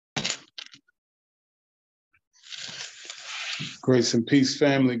Grace and peace,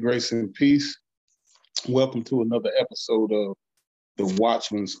 family. Grace and peace. Welcome to another episode of the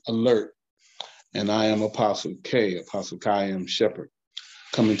Watchman's Alert. And I am Apostle K.M. Shepherd,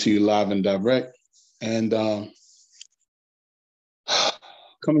 coming to you live and direct. And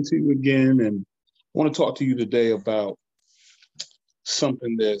coming to you again. And I want to talk to you today about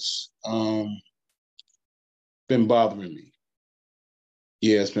something that's been bothering me.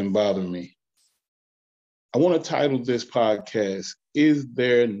 Yeah, it's been bothering me. I want to title this podcast, Is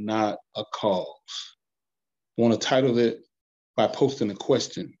There Not a Cause? I want to title it by posting a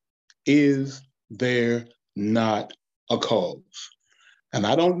question, Is there not a cause? And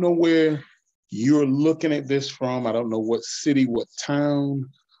I don't know where you're looking at this from. I don't know what city, what town,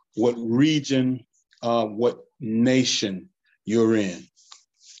 what region, what nation you're in.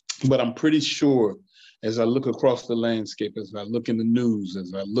 But I'm pretty sure as I look across the landscape, as I look in the news,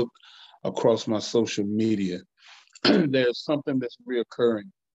 as I look across my social media, there's something that's reoccurring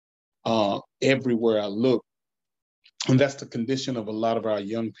everywhere I look. And that's the condition of a lot of our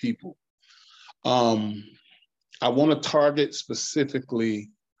young people. I want to target specifically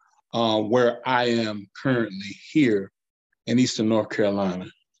where I am currently here in Eastern North Carolina.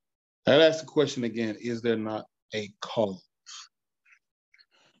 I'd ask the question again, is there not a cause?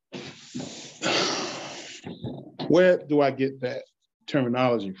 Where do I get that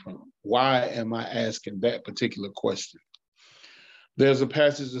terminology from? Why am I asking that particular question? There's a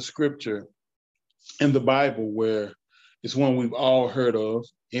passage of scripture in the Bible where it's one we've all heard of.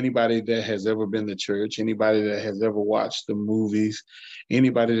 Anybody that has ever been to church, anybody that has ever watched the movies,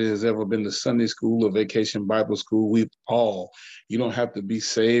 anybody that has ever been to Sunday school or vacation Bible school, you don't have to be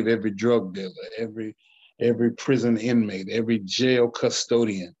saved, every drug dealer, every prison inmate, every jail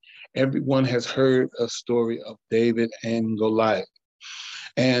custodian, everyone has heard a story of David and Goliath.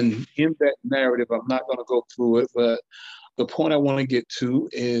 And in that narrative, I'm not going to go through it, but the point I want to get to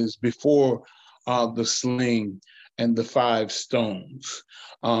is before the sling and the 5 stones,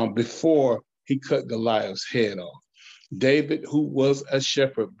 before he cut Goliath's head off. David, who was a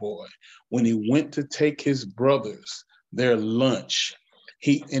shepherd boy, when he went to take his brothers their lunch,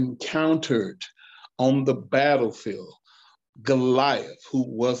 he encountered on the battlefield Goliath, who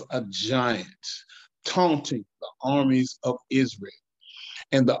was a giant, taunting the armies of Israel.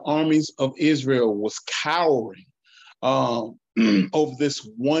 And the armies of Israel was cowering over this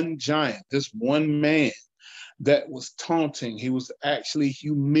one giant, this one man that was taunting. He was actually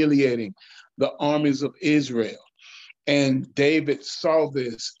humiliating the armies of Israel. And David saw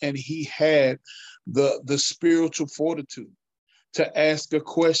this, and he had the spiritual fortitude to ask a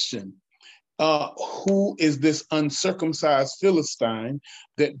question. Who is this uncircumcised Philistine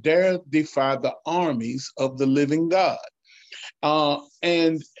that dare defy the armies of the living God?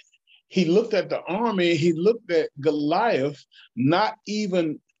 And he looked at the army, he looked at Goliath, not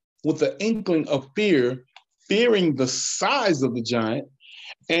even with an inkling of fearing the size of the giant.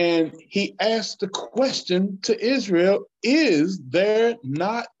 And he asked the question to Israel, is there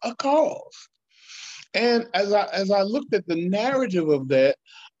not a cause? And as I looked at the narrative of that,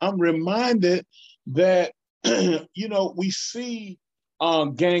 I'm reminded that, we see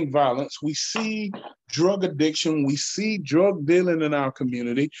gang violence, we see drug addiction, we see drug dealing in our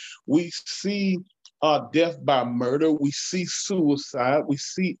community, we see death by murder, we see suicide, we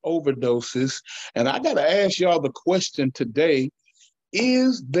see overdoses. And I got to ask y'all the question today,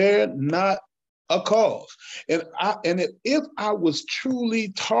 is there not a cause? And if I was truly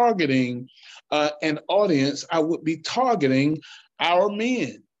targeting an audience, I would be targeting our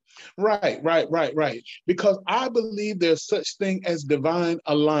men. Right. Because I believe there's such thing as divine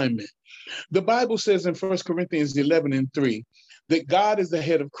alignment. The Bible says in 1 Corinthians 11:3, that God is the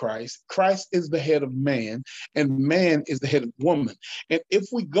head of Christ, Christ is the head of man, and man is the head of woman. And if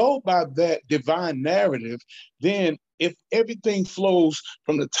we go by that divine narrative, then if everything flows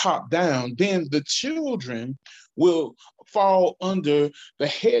from the top down, then the children will fall under the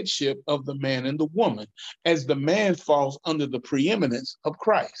headship of the man and the woman, as the man falls under the preeminence of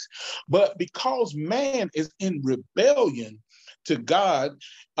Christ. But because man is in rebellion to God,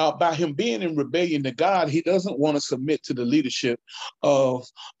 by him being in rebellion to God, he doesn't want to submit to the leadership of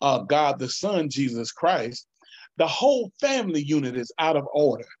God the Son, Jesus Christ. The whole family unit is out of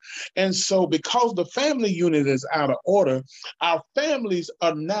order. And so because the family unit is out of order, our families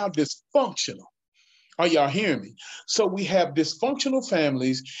are now dysfunctional. Are y'all hearing me? So we have dysfunctional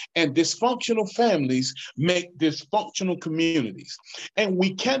families, and dysfunctional families make dysfunctional communities. And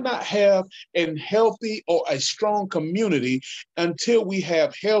we cannot have a healthy or a strong community until we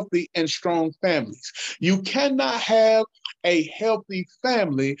have healthy and strong families. You cannot have a healthy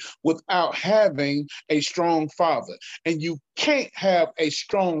family without having a strong father. And you can't have a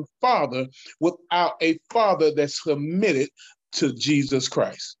strong father without a father that's submitted to Jesus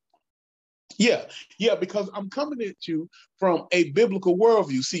Christ. Yeah, because I'm coming at you from a biblical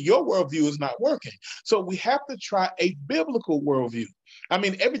worldview. See, your worldview is not working. So we have to try a biblical worldview. I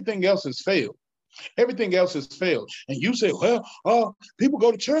mean, everything else has failed. Everything else has failed. And you say, well, people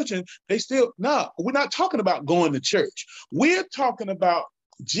go to church and they still, no, we're not talking about going to church. We're talking about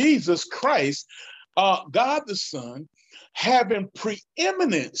Jesus Christ, God the Son, having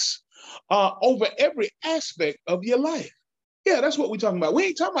preeminence over every aspect of your life. Yeah, that's what we're talking about. We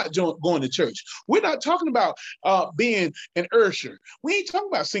ain't talking about going to church. We're not talking about being an usher. We ain't talking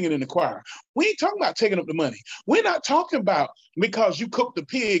about singing in the choir. We ain't talking about taking up the money. We're not talking about because you cook the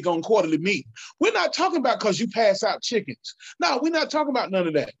pig on quarterly meat. We're not talking about because you pass out chickens. No, we're not talking about none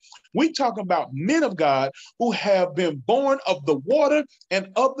of that. We're talking about men of God who have been born of the water and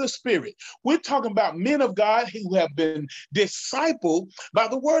of the Spirit. We're talking about men of God who have been discipled by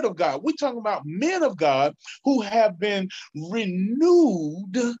the word of God. We're talking about men of God who have been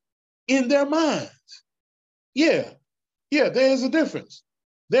renewed in their minds. Yeah, there is a difference.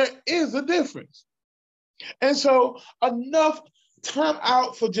 There is a difference. And so enough time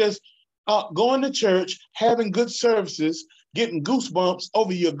out for just going to church, having good services, getting goosebumps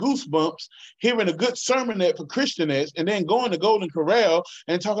over your goosebumps, hearing a good sermonette for Christianettes, and then going to Golden Corral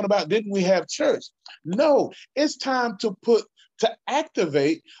and talking about, didn't we have church? No, it's time to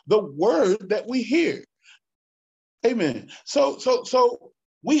activate the word that we hear. Amen. So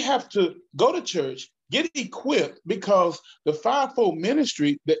we have to go to church, get equipped, because the fivefold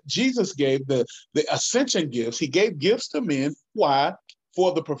ministry that Jesus gave, the ascension gifts, he gave gifts to men. Why?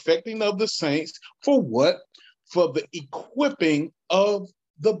 For the perfecting of the saints. For what? For the equipping of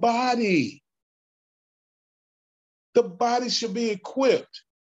the body. The body should be equipped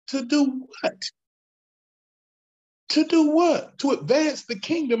to do what? To do what? To advance the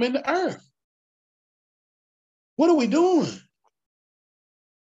kingdom in the earth. What are we doing?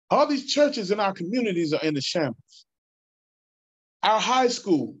 All these churches in our communities are in the shambles. Our high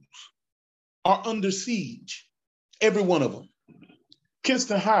schools are under siege, every one of them.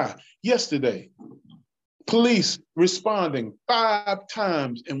 Kinston High, yesterday, police responding 5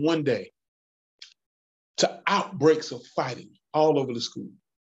 times in one day to outbreaks of fighting all over the school.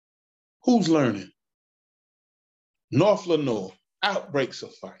 Who's learning? North Lenoir, outbreaks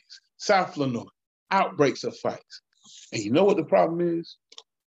of fights. South Lenoir, outbreaks of fights. And you know what the problem is?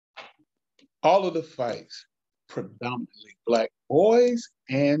 All of the fights, predominantly Black boys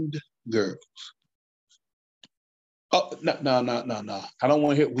and girls. Oh, no. I don't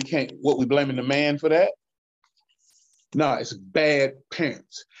want to hear, we blaming the man for that? No, it's bad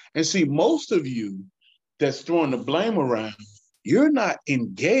parents. And see, most of you that's throwing the blame around, you're not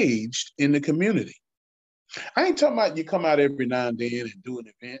engaged in the community. I ain't talking about you come out every now and then and do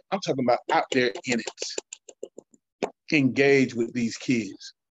an event. I'm talking about out there in it. Engage with these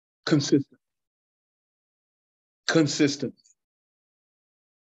kids consistently.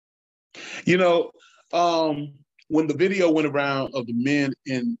 You know, when the video went around of the men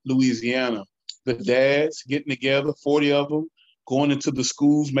in Louisiana, the dads getting together, 40 of them, going into the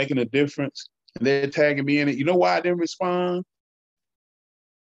schools, making a difference, and they're tagging me in it. You know why I didn't respond?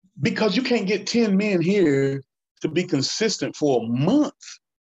 Because you can't get 10 men here to be consistent for a month.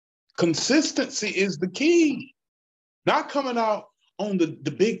 Consistency is the key. Not coming out on the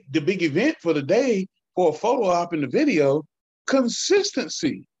big event for the day for a photo op in the video.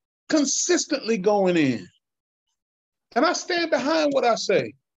 Consistency. Consistently going in. And I stand behind what I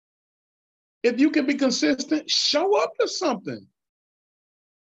say. If you can be consistent, show up to something.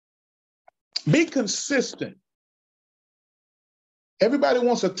 Be consistent. Everybody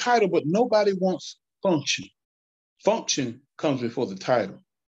wants a title, but nobody wants function. Function comes before the title.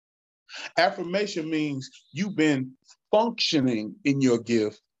 Affirmation means you've been functioning in your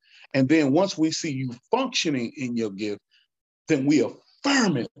gift. And then once we see you functioning in your gift, then we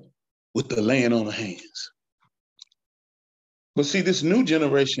affirm it with the laying on of hands. But see, this new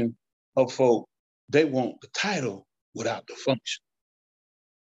generation of folk, they want the title without the function.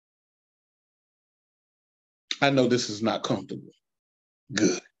 I know this is not comfortable.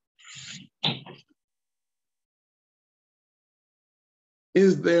 Good.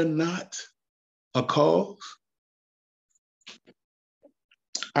 Is there not a cause?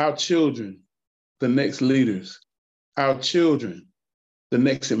 Our children the next leaders. Our children, the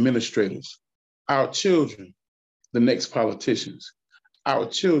next administrators. Our children, the next politicians. Our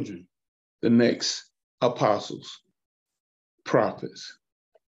children, the next apostles, prophets,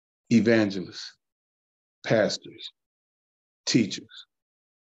 evangelists, pastors, teachers.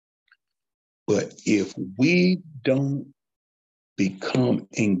 But if we don't become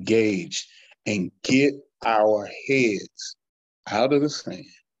engaged and get our heads out of the sand,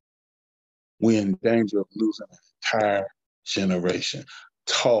 we're in danger of losing an entire generation.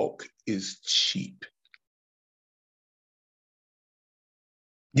 Talk is cheap.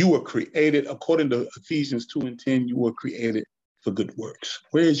 You were created, according to Ephesians 2:10, you were created for good works.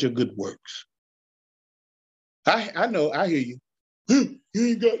 Where is your good works? I know, I hear you. You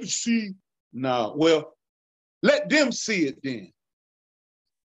ain't got to see. No, well, let them see it then.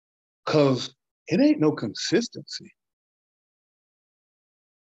 Because it ain't no consistency.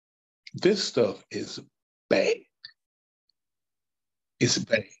 This stuff is bad. It's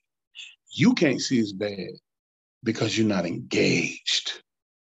bad. You can't see it's bad because you're not engaged.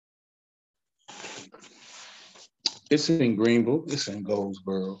 It's in Greenville. It's in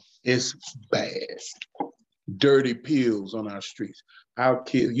Goldsboro. It's bad. Dirty pills on our streets. Our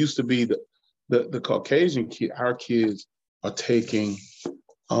kids used to be the Caucasian kid. Our kids are taking,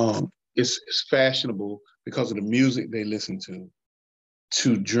 it's fashionable because of the music they listen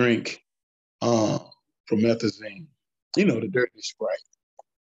to drink promethazine, you know, the dirty Sprite,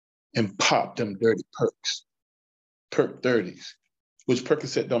 and pop them dirty perks, perk 30s, which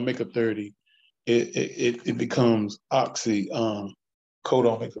Percocet don't make a 30. It becomes codone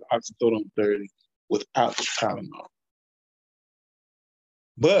makes an oxycodone 30 without the Tylenol.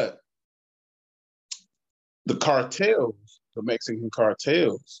 But the cartels, the Mexican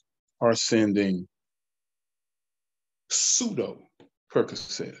cartels, are sending pseudo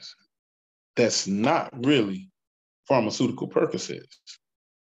Percocets. That's not really pharmaceutical Percocets.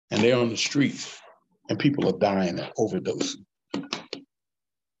 And they're on the streets and people are dying and overdosing.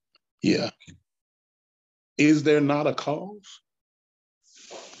 Yeah. Is there not a cause?